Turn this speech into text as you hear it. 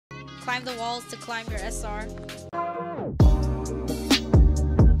Climb the walls to climb your SR.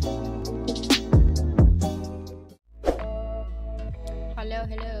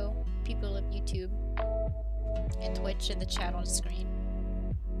 Hello, people of YouTube and Twitch and the chat on screen.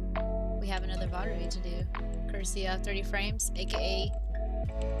 We have another VOD review to do, courtesy of 30Frames, aka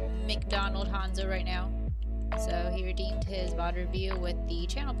𝓢𝓸𝓬𝓲 right now. So he redeemed his VOD review with the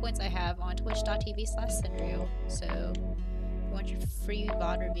channel points I have on twitch.tv/Cendriel. So if you want your free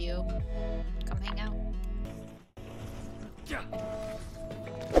VOD review, come hang out.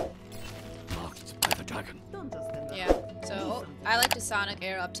 Marked by the dragon. Yeah, so I like the sonic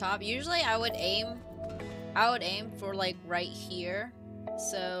arrow up top. Usually I would aim for like right here.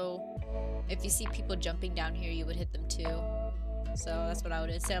 So if you see people jumping down here, you would hit them too. So that's what I would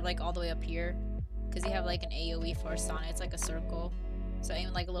do, instead of like all the way up here. Because you have like an AoE for Sonic, it's like a circle. So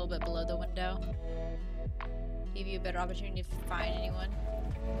aim like a little bit below the window. Give you a better opportunity to find anyone.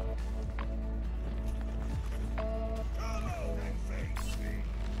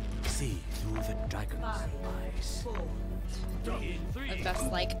 See through the dragon's eyes. But that's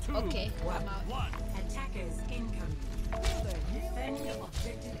like, okay, I'm out. Attackers incoming. Defend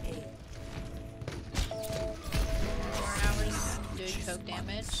objective A. Now we're just doing poke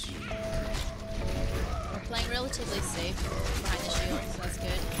damage. We're playing relatively safe behind the shield, so that's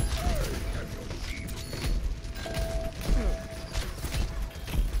good.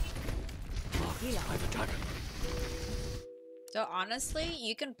 By the dragon. So honestly,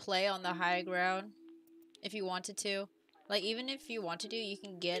 you can play on the high ground if you wanted to. Like, even if you want to do, you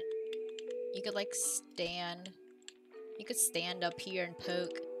could like stand up here and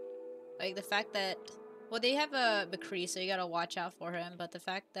poke. Like the fact that, well, they have a McCree, so you gotta watch out for him, but the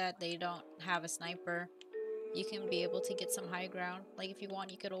fact that they don't have a sniper, you can be able to get some high ground. Like if you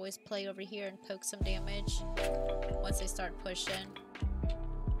want, you could always play over here and poke some damage once they start pushing.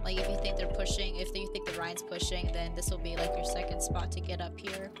 Like if you think they're pushing, if you think the Ryan's pushing, then this will be like your second spot to get up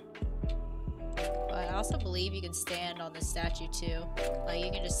here. But I also believe you can stand on the statue too. Like you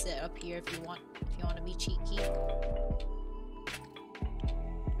can just sit up here if you want to be cheeky.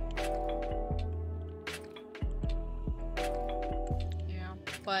 Yeah,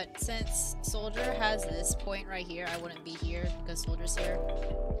 but since Soldier has this point right here, I wouldn't be here because Soldier's here.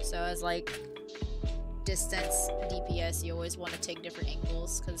 So as like distance DPS, you always want to take different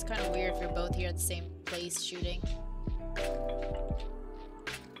angles because it's kind of weird if you're both here at the same place shooting.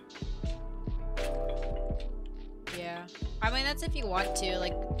 Yeah, I mean that's if you want to.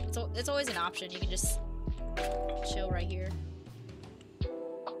 Like it's always an option. You can just chill right here.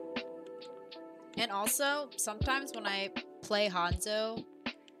 And also sometimes when I play Hanzo,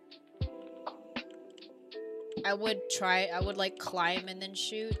 I would like climb and then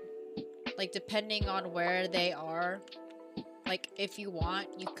shoot. Like depending on where they are, like if you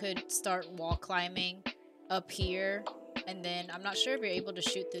want, you could start wall climbing up here, and then I'm not sure if you're able to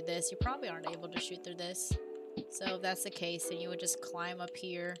shoot through this. You probably aren't able to shoot through this. So if that's the case, then you would just climb up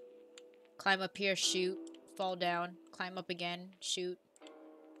here, shoot, fall down, climb up again, shoot,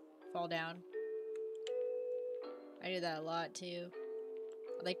 fall down. I do that a lot too.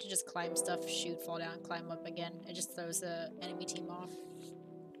 I like to just climb stuff, shoot, fall down, climb up again. It just throws the enemy team off.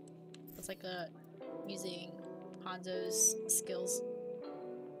 It's like using Hanzo's skills.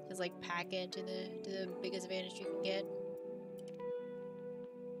 His like packet to the biggest advantage you can get.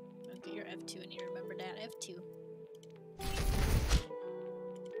 Okay, your F2 and you remember that F2.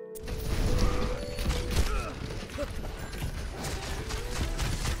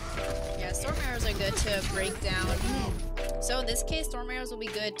 Yeah, storm arrows are good to break down. So in this case, storm arrows will be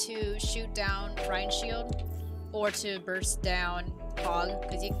good to shoot down Ryan Shield or to burst down Hog,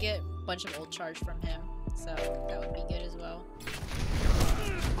 because you can get a bunch of ult charge from him, so that would be good as well.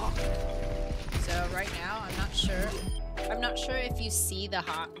 So right now, I'm not sure if you see the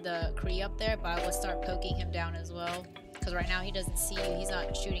Kree up there, but I will start poking him down as well, because right now he doesn't see you, he's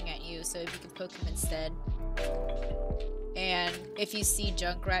not shooting at you, so if you can poke him instead. And if you see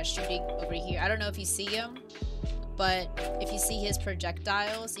Junkrat shooting over here, I don't know if you see him, but if you see his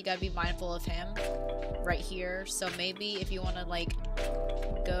projectiles, you gotta be mindful of him right here. So maybe if you want to like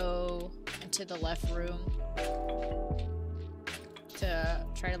go into the left room to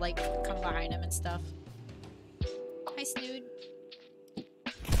try to like come behind him and stuff. Hi, Snood.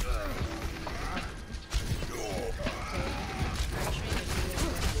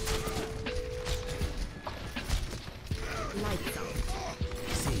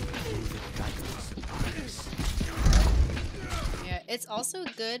 Yeah, it's also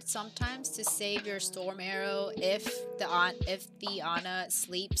good sometimes to save your storm arrow if the Ana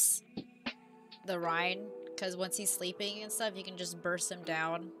sleeps the Rhine, because once he's sleeping and stuff, you can just burst him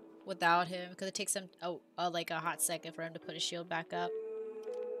down without him because it takes him like a hot second for him to put his shield back up.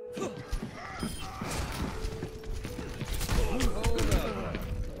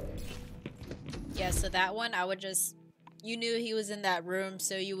 Yeah, so that one I would just, you knew he was in that room,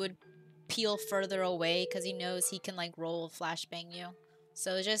 so you would peel further away because he knows he can like roll flashbang you.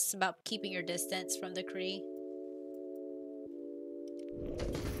 So it's just about keeping your distance from the Kree.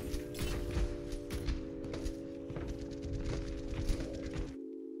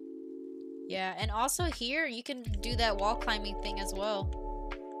 Yeah, and also here you can do that wall climbing thing as well.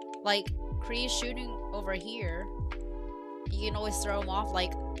 Like Kree is shooting over here, you can always throw him off,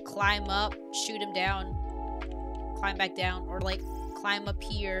 like climb up, shoot him down, climb back down, or like climb up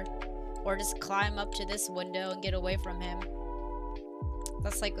here, or just climb up to this window and get away from him.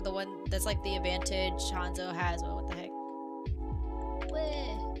 That's like the one, that's like the advantage Hanzo has. Well, what the heck?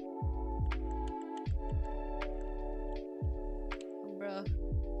 Weh. Oh, bro,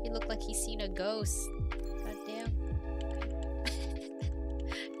 he looked like he's seen a ghost. God damn.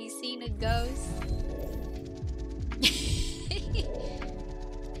 He's seen a ghost.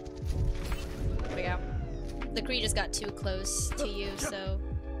 There we go. The Kree just got too close to you, so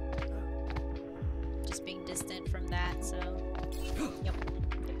just being distant from that, so yep.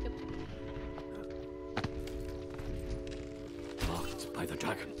 Blocked by the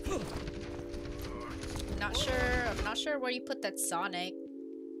dragon. I'm not sure where you put that Sonic.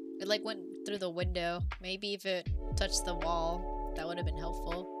 It like went through the window. Maybe if it touched the wall, that would have been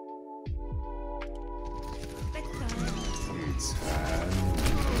helpful.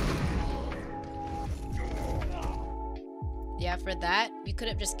 Yeah, for that, you could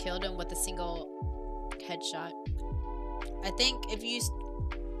have just killed him with a single headshot. I think if you use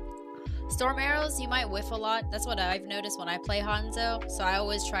storm arrows, you might whiff a lot. That's what I've noticed when I play Hanzo. So I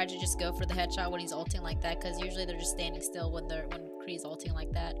always try to just go for the headshot when he's ulting like that, because usually they're just standing still when Kree's ulting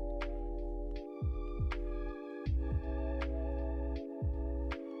like that.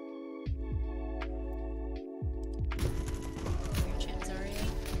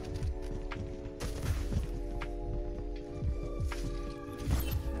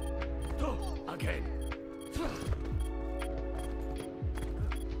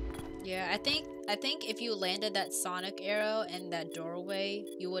 Yeah, I think if you landed that Sonic arrow in that doorway,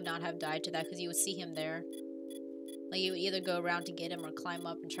 you would not have died to that because you would see him there. Like you would either go around to get him or climb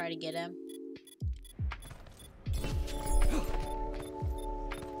up and try to get him.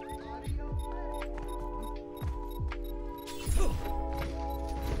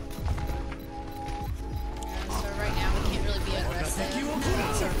 So right now we can't really be aggressive.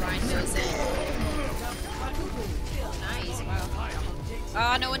 So Ryan goes in. Nice, wow.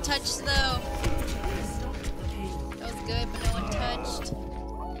 Oh, no one touched though. That was good, but no one touched.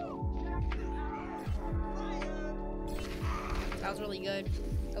 That was really good.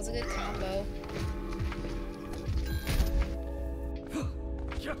 That was a good combo.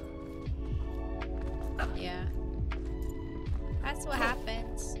 Yeah. That's what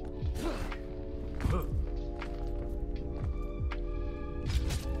happens.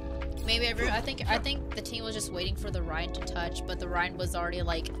 Maybe I think the team was just waiting for the Rhine to touch, but the Rhine was already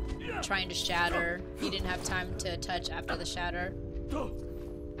like trying to shatter. He didn't have time to touch after the shatter.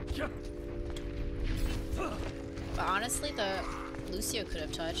 But honestly, the Lucio could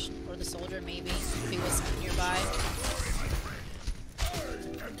have touched, or the soldier maybe, if he was nearby.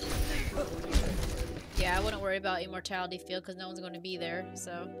 Yeah, I wouldn't worry about Immortality Field because no one's going to be there,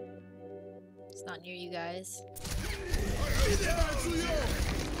 so it's not near you guys.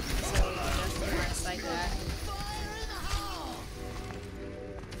 So we can just like that.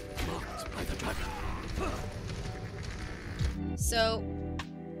 So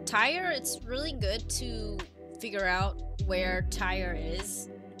Tyre, it's really good to figure out where Tyre is,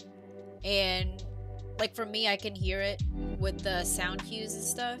 and like for me, I can hear it with the sound cues and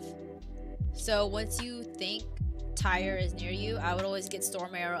stuff. So once you think Tyre is near you, I would always get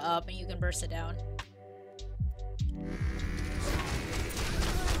Storm Arrow up and you can burst it down.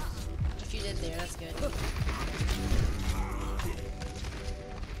 If you did there, that's good.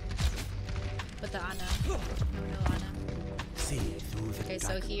 But the Ana. No Ana. Okay,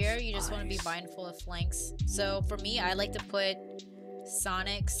 so here you just want to be mindful of flanks. So for me, I like to put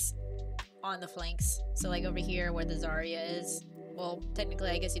Sonics on the flanks. So like over here where the Zarya is. Well, technically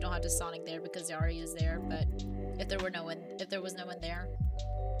I guess you don't have to Sonic there because Zarya is there, but if there was no one there.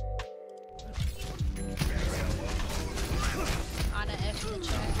 Ana F in the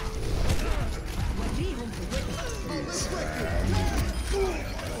chat.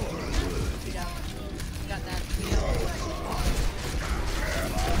 You got that.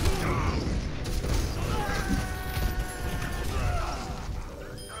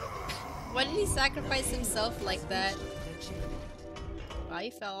 Why did he sacrifice himself like that? Wow, he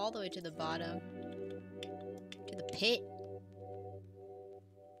fell all the way to the bottom. To the pit.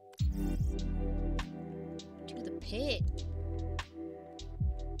 To the pit.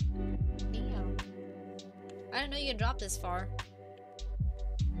 Damn. I didn't know you could drop this far.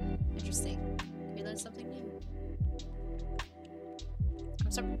 Interesting. We learned something new.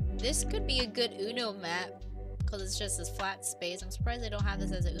 This could be a good Uno map. Because it's just this flat space. I'm surprised they don't have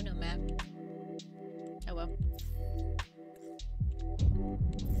this as an Uno map. Oh well.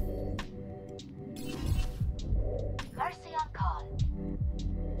 Mercy on call.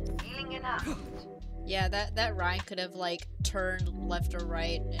 Healing enough. Yeah, that Ryan could have like turned left or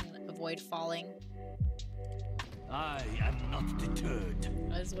right and avoid falling. I am not deterred.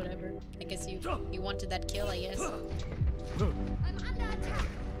 That's whatever. I guess you wanted that kill, I guess. I'm under attack.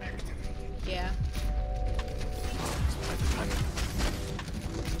 Yeah.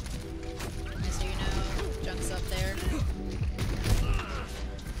 So you know, Junk's up there.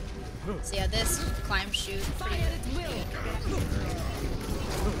 So yeah, this climb shoot.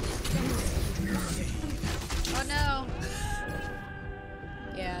 Oh no.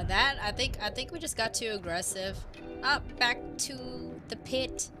 Yeah, that I think we just got too aggressive. Up, back to the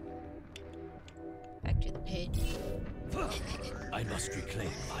pit. Back to the pit. I must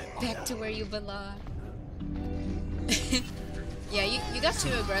reclaim my Back honor. to where you belong. Yeah, you got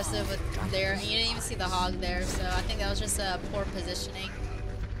too aggressive with there, and you didn't even see the hog there, so I think that was just a poor positioning.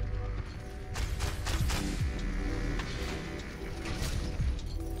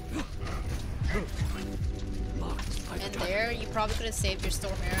 And there, you probably could have saved your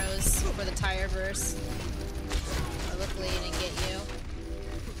storm arrows for the tire verse. But luckily it didn't get you.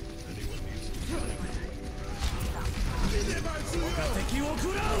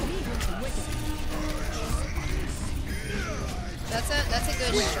 That's a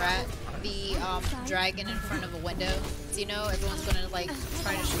good strat. The dragon in front of a window. So you know everyone's gonna like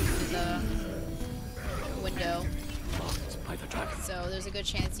try to shoot through the window. By the dragon. So there's a good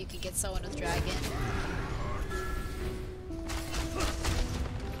chance you could get someone with dragon.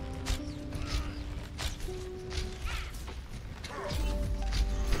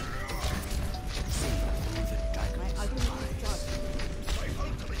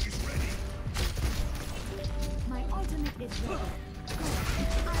 My ultimate is ready.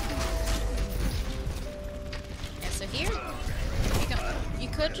 Yeah, so here you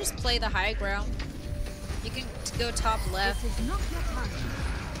could just play the high ground. You can go top left. This is not your time.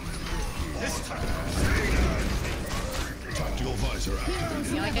 Tactical visor out.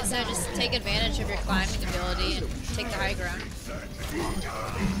 You know, like I said, just take advantage of your climbing ability and take the high ground.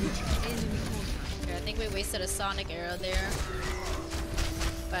 Okay, I think we wasted a sonic arrow there.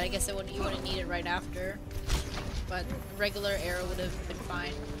 But I guess you wouldn't need it right after. But regular arrow would have been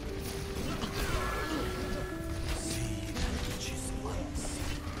fine.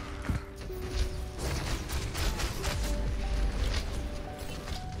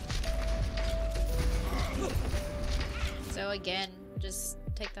 So again, just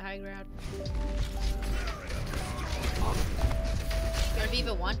take the high ground. Or if you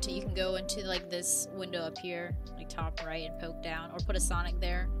even want to, you can go into like this window up here, like top right, and poke down, or put a sonic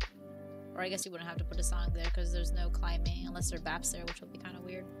there. Or I guess you wouldn't have to put a sonic there because there's no climbing unless there are baps there, which will be kind of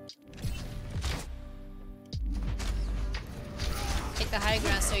weird. Take the high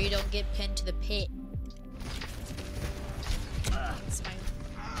ground so you don't get pinned to the pit. That's fine.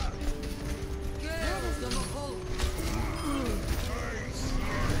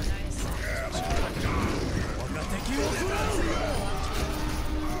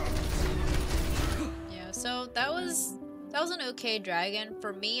 Yeah, so that was an okay dragon.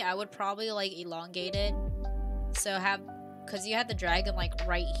 For me, I would probably like elongate it. So cause you had the dragon like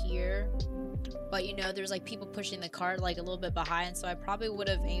right here, but you know there's like people pushing the cart like a little bit behind, so I probably would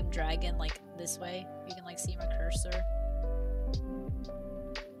have aimed dragon like this way. You can like see my cursor.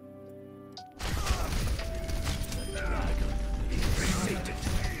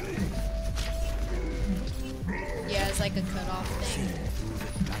 Yeah, it's like a cutoff thing.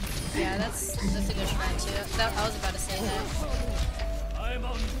 Yeah, that's a good strat too. I was about to say that. I'm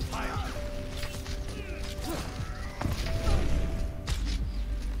on fire.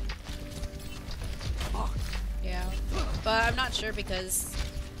 Yeah, but I'm not sure because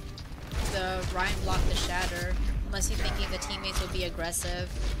the Ryan blocked the shatter. Unless you're thinking the teammates would be aggressive,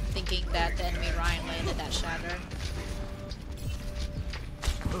 thinking that the enemy Ryan landed that shatter.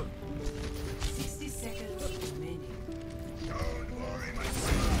 60 seconds remaining.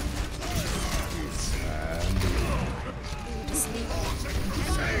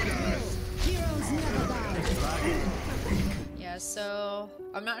 Yeah, so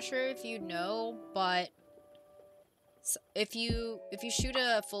I'm not not sure if you know, but if you shoot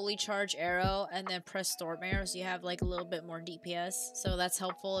a fully charged arrow and then press storm arrows, you have like a little bit more DPS. So that's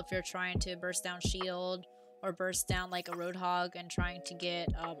helpful if you're trying to burst down shield or burst down like a roadhog and trying to get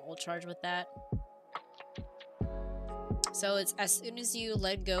ult charge with that. So it's as soon as you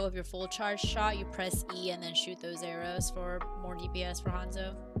let go of your full charge shot, you press E and then shoot those arrows for more DPS for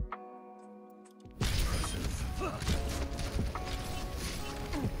Hanzo.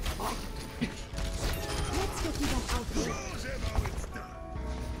 Let's get you back out there.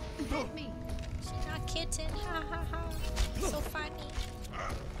 Hit me. She's not kitten. Ha ha ha. So funny.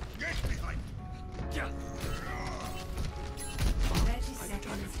 Get behind. 30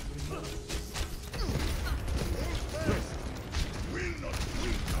 seconds. Will not we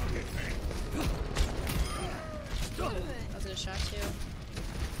target them? That was a good shot too.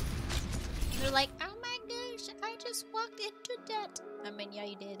 They're like, oh my gosh, I just walked into that. I mean, yeah,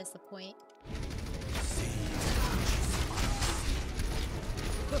 you did. That's the point.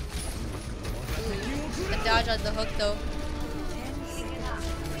 A dodge on the hook though.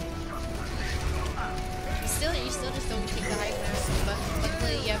 You still just don't take the high ground, but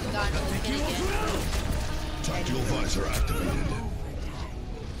luckily you haven't gotten to the pin again. Tactical visor activated.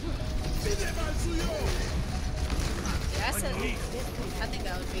 Yeah, I think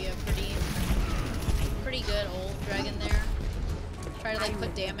that would be a pretty good old dragon there. Try to like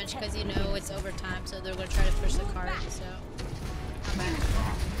put damage because you know it's overtime, so they're gonna try to push the cart. So I'm back.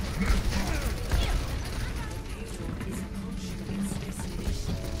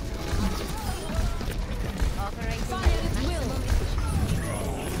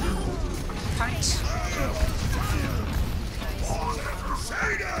 Punch.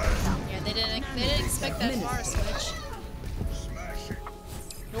 Yeah, they didn't expect that far switch.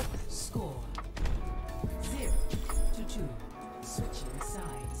 Nope. Score 0-2. Switching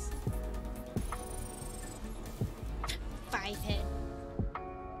sides. 5 hit.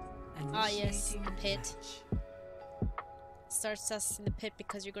 Ah yes, the pit. Start sussing the pit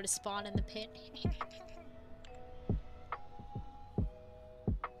because you're going to spawn in the pit.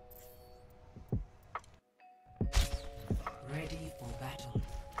 Ready for battle.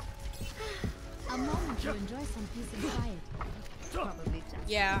 A moment to enjoy some peace and quiet. Probably just.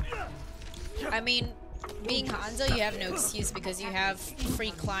 Yeah. I mean, being Hanzo, you have no excuse because you have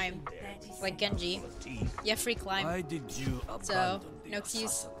free climb. Like Genji. You have free climb. Why did you So, abandon no the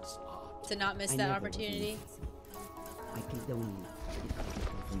excuse assassin's art? to not miss I that never opportunity. I killed the one because it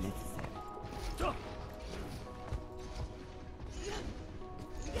was necessary.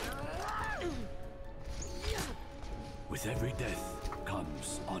 With every death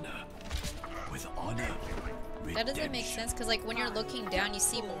comes honor. With honor, That doesn't make redemption. sense because like when you're looking down, you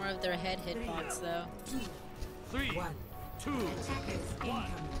see more of their head hitbox though. 3, 2, Attackers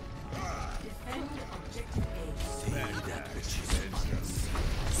incoming. Defend objective A. see that which is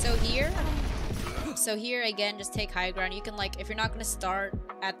So here again, just take high ground. You can like, if you're not gonna start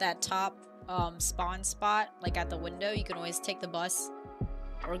at that top spawn spot, like at the window, you can always take the bus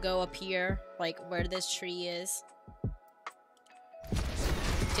or go up here, like where this tree is,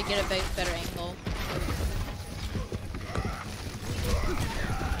 to get a better angle.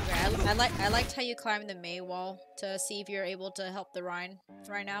 Yeah, I liked how you climbed the May wall to see if you're able to help the Rhine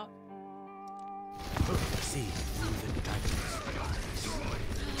out. see through the dragon's eyes.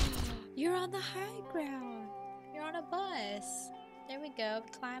 You're on the high ground. You're on a bus. There we go.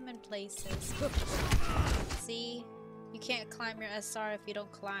 Climbing places. See? You can't climb your SR if you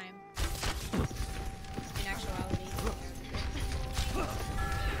don't climb. In actuality.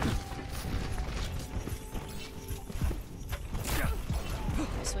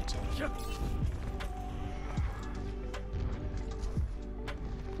 Switch it.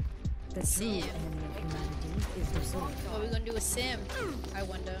 The true enemy of humanity is the soul. What are we gonna do with Sim? I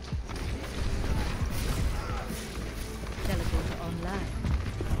wonder. Teleporter online.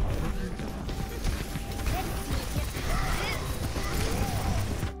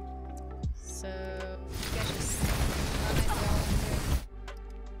 So, you guys just...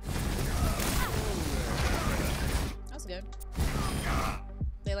 That was good.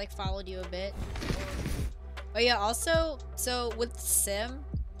 They like followed you a bit. Oh yeah, also, so with Sim,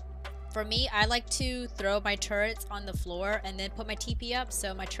 for me, I like to throw my turrets on the floor and then put my TP up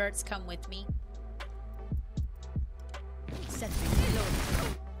so my turrets come with me.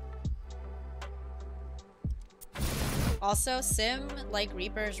 Also, Sim, like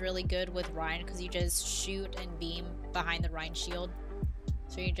Reaper, is really good with Rhine because you just shoot and beam behind the Rhine shield.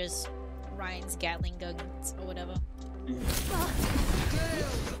 So you just Rhine's Gatling guns or whatever.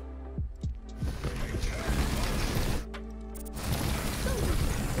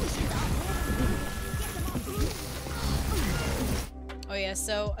 Yeah,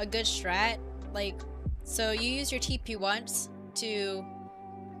 so a good strat, like, so you use your TP once to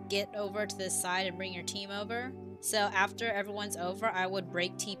get over to this side and bring your team over. So after everyone's over, I would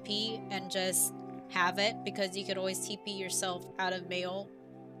break TP and just have it, because you could always TP yourself out of mail,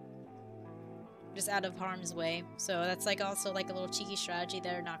 just out of harm's way. So that's like also like a little cheeky strategy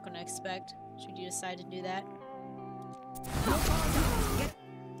they're not going to expect should you decide to do that.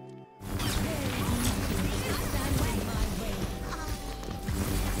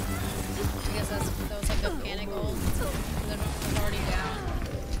 I guess that was like a panic ult. They're already down.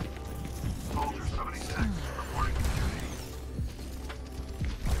 Soldier 76 reporting to duty.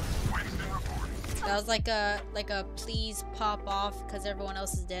 Winston reporting. That was like a please pop off because everyone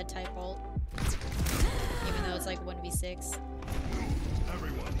else is dead type ult. Even though it's like 1v6.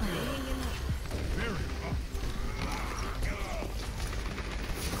 Everyone, very well.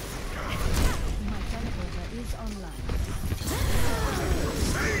 My teleporter is online.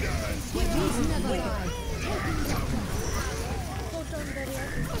 Please Never die.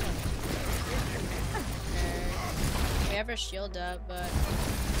 We have our shield up, but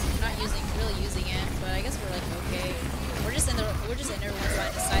we're not really using it. But I guess we're like okay. We're just in everyone's line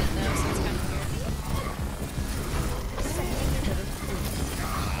of sight though, so it's kind of weird.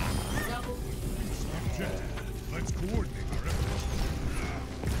 Jet, let's coordinate our efforts.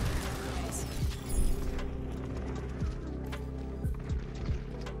 Nice.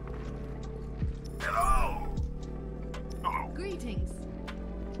 Hello! Greetings.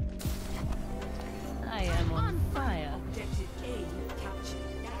 I am on fire. Objective A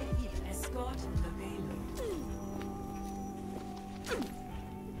captured. Escort the payload.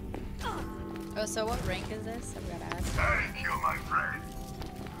 Oh, so what rank is this? I've gotta ask. Thank you, my friend.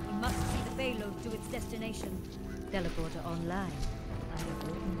 We must see the payload to its destination. Teleporter online. I have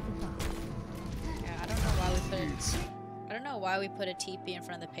opened the path. Yeah, I don't know why we put a TP in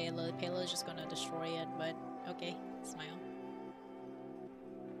front of the payload. The payload is just gonna destroy it, but okay, smile.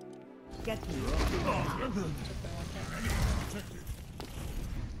 Get me.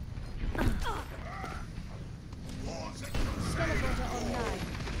 Teleporter online.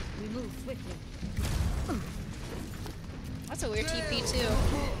 We move swiftly. That's a weird TP too.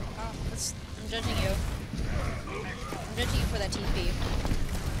 Oh, I'm judging you. I'm judging you for that TP.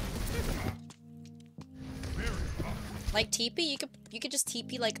 Like TP, you could just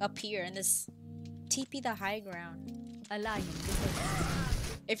TP like up here and this TP the high ground. Aligning.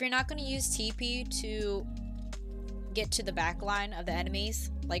 If you're not gonna use TP to get to the back line of the enemies,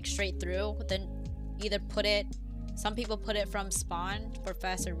 like straight through, then either put it. Some people put it from spawn for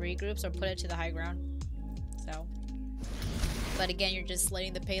faster regroups, or put it to the high ground. So, but again, you're just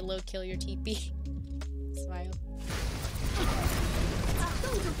letting the payload kill your TP. Smile.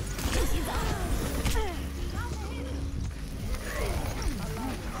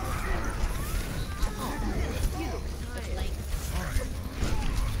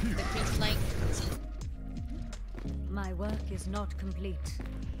 The creep flank. My work is not complete.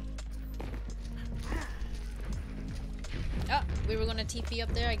 Oh, we were gonna TP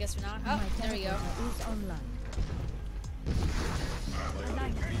up there. I guess we're not. Oh, there we go. Is online.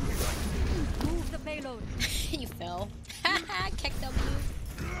 Aligning. Move the payload. You fell. Haha, kick W.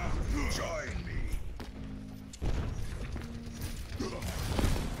 Join me.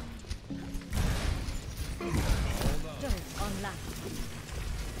 Turret online.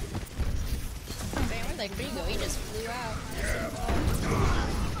 Man, where'd that green go? He just flew out.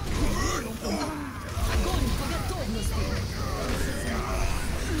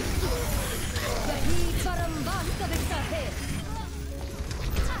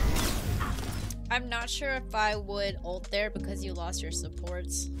 I'm not sure if I would ult there because you lost your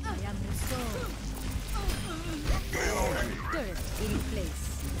supports. I am restored. Turret in place.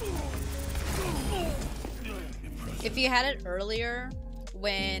 If you had it earlier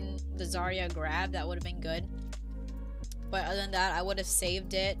when the Zarya grabbed, that would have been good. But other than that, I would have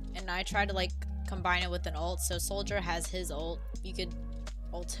saved it, and I tried to like combine it with an ult. So Soldier has his ult. You could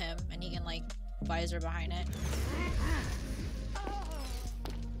ult him, and he can like visor behind it.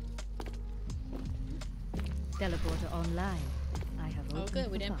 Teleporter online. I have Oh, opened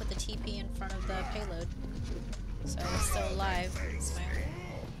good. We the didn't put path. the TP in front of the payload, so it's still alive. Smile.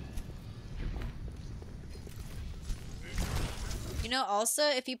 You know, also,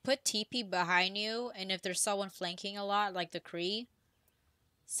 if you put TP behind you, and if there's someone flanking a lot, like the Kree,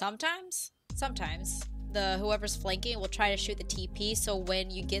 sometimes, the whoever's flanking will try to shoot the TP, so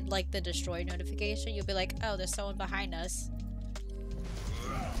when you get, like, the destroy notification, you'll be like, oh, there's someone behind us.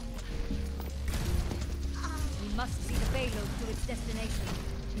 We must see the payload to its destination.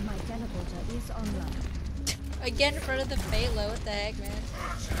 My teleporter is online. Again in front of the payload. What the heck, man?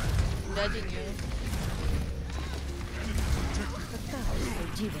 I'm nudging you.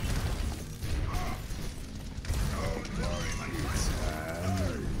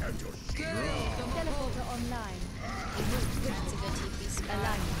 Teleporter online. That's a good TP spot.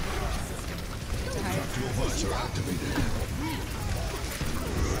 Aligning with the system. It's a higher.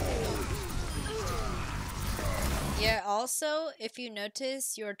 Yeah, also, if you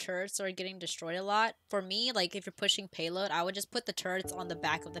notice your turrets are getting destroyed a lot, for me, like if you're pushing payload, I would just put the turrets on the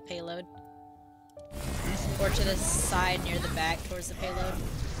back of the payload. Or to the side near the back towards the payload.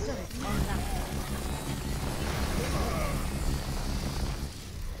 Turret online.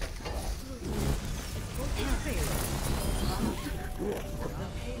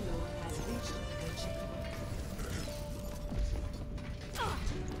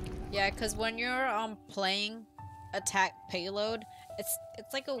 Yeah, because when you're playing attack payload, it's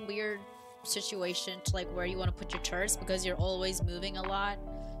like a weird situation to like where you want to put your turrets because you're always moving a lot.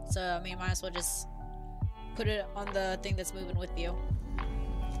 So I mean, might as well just put it on the thing that's moving with you.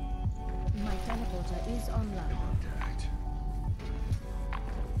 My teleporter is online.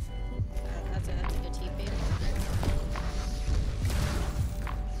 That's a good TP.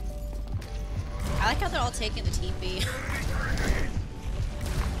 I like how they're all taking the TP.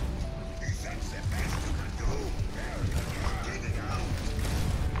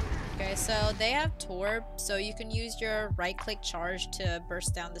 Okay, so they have Torb, so you can use your right-click charge to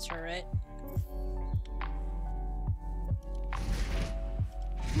burst down the turret.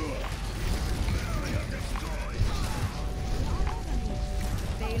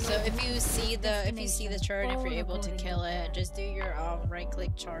 So if you see the turret, if you're able to kill it, just do your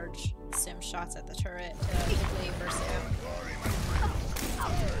right-click charge sim shots at the turret to quickly burst it out.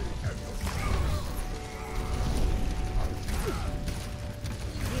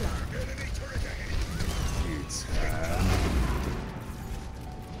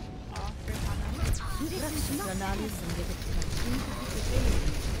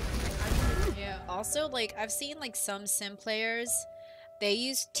 Yeah, also like I've seen like some sim players, they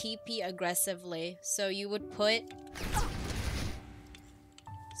use TP aggressively. So you would put,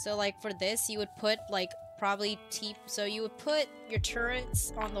 so like for this you would put like probably so you would put your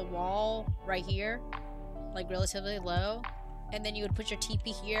turrets on the wall right here, like relatively low, and then you would put your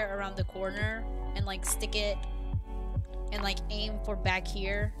TP here around the corner and like stick it and like aim for back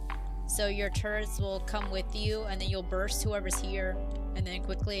here. So your turrets will come with you and then you'll burst whoever's here and then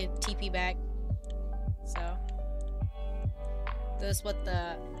quickly TP back. So that's what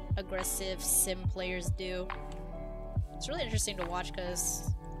the aggressive sim players do. It's really interesting to watch because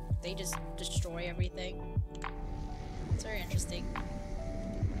they just destroy everything. It's very interesting.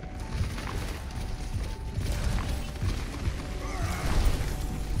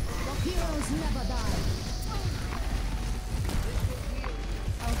 Heroes never die.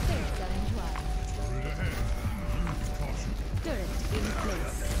 Our fates are entwined. Turret ahead. Use caution. Turret in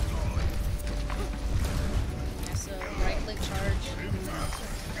place. Yeah, so right click charge.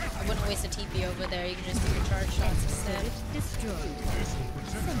 I wouldn't waste a TP over there, you can just do your charge shots instead. Turret destroyed. This will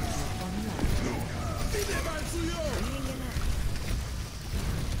protect us. Online.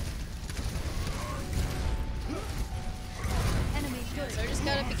 Enemy turret. So we just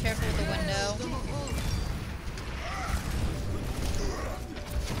gotta be careful with the window.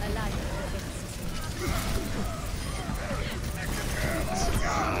 Aligning with the system.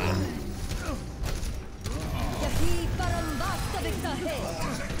 Yahi parambasta victahe.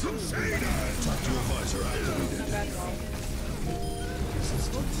 Not bad at all.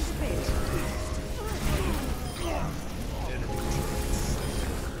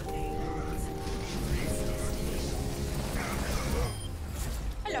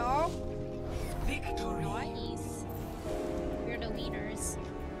 Hello. Victory. Nice. We're the winners.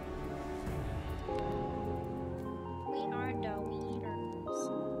 We are the winners.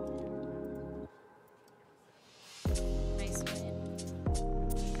 Nice win.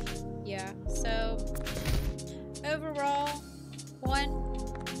 Yeah, so overall,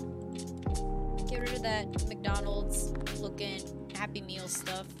 get rid of that McDonald's looking Happy Meal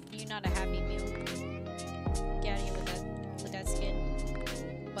stuff. You're not a Happy Meal. Get out of here with that skin.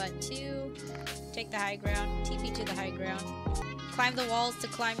 But 2, take the high ground, TP to the high ground, climb the walls to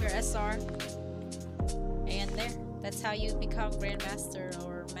climb your SR, and there. That's how you become Grandmaster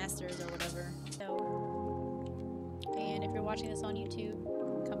or Masters or whatever. So, and if you're watching this on YouTube,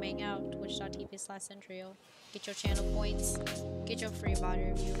 come hang out, twitch.tv/Cendriel. Get your channel points, get your free VOD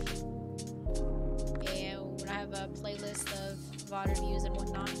review, and we're gonna have a playlist of VOD reviews and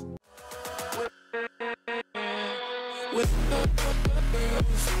whatnot. With